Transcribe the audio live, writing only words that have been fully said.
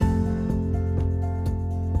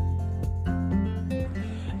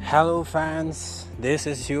Hello fans, this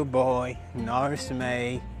is your boy Norris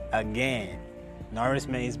May again. Norris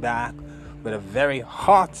May is back with a very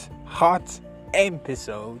hot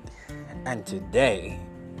episode, and today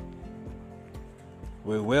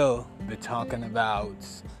we will be talking about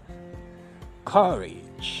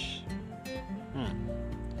courage.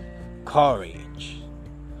 Courage.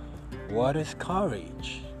 What is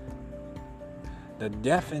courage? The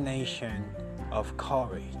definition of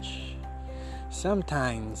courage.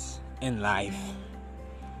 Sometimes in life,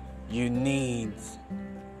 you need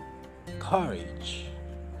courage.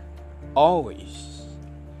 Always.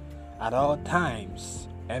 At all times.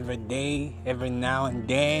 Every day, every now and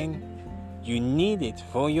then, you need it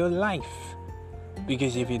for your life.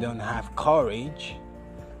 Because if you don't have courage,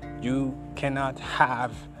 you cannot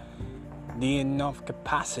have the enough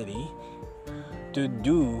capacity to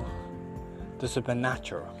do the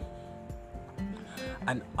supernatural.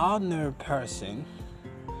 An ordinary person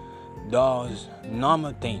does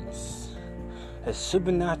normal things. A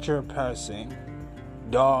supernatural person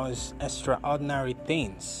does extraordinary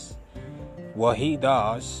things. What he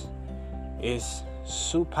does is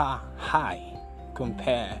super high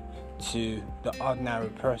compared to the ordinary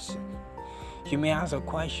person. You may ask a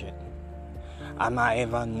question: am I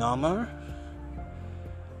ever normal?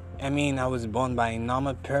 I was born by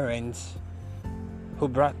normal parents who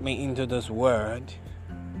brought me into this world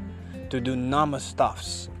to do normal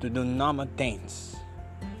stuffs, to do normal things.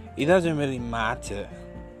 It doesn't really matter.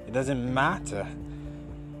 It doesn't matter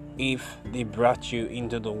if they brought you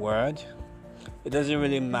into the world. It doesn't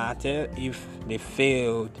really matter if they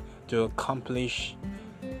failed to accomplish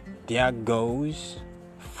their goals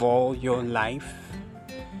for your life.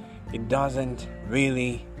 It doesn't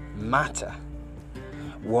really matter.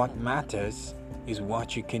 What matters is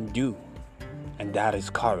what you can do, and that is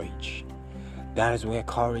courage. That is where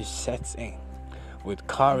courage sets in. With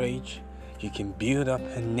courage, you can build up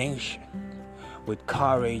a nation. With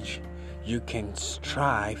courage, you can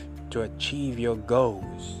strive to achieve your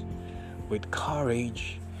goals. With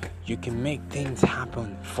courage, you can make things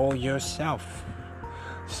happen for yourself.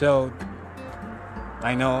 So,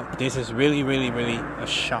 I know this is really a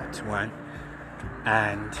short one,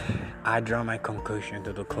 and I draw my conclusion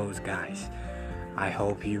to the close, guys. I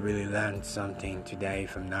hope you really learned something today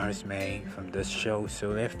from Norris May, from this show,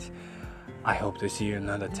 Lift. I hope to see you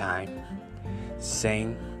another time.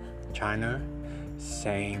 Same channel,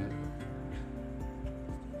 same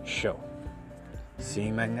show. See you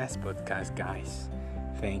in my next podcast, guys.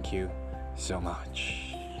 Thank you so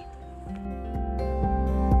much.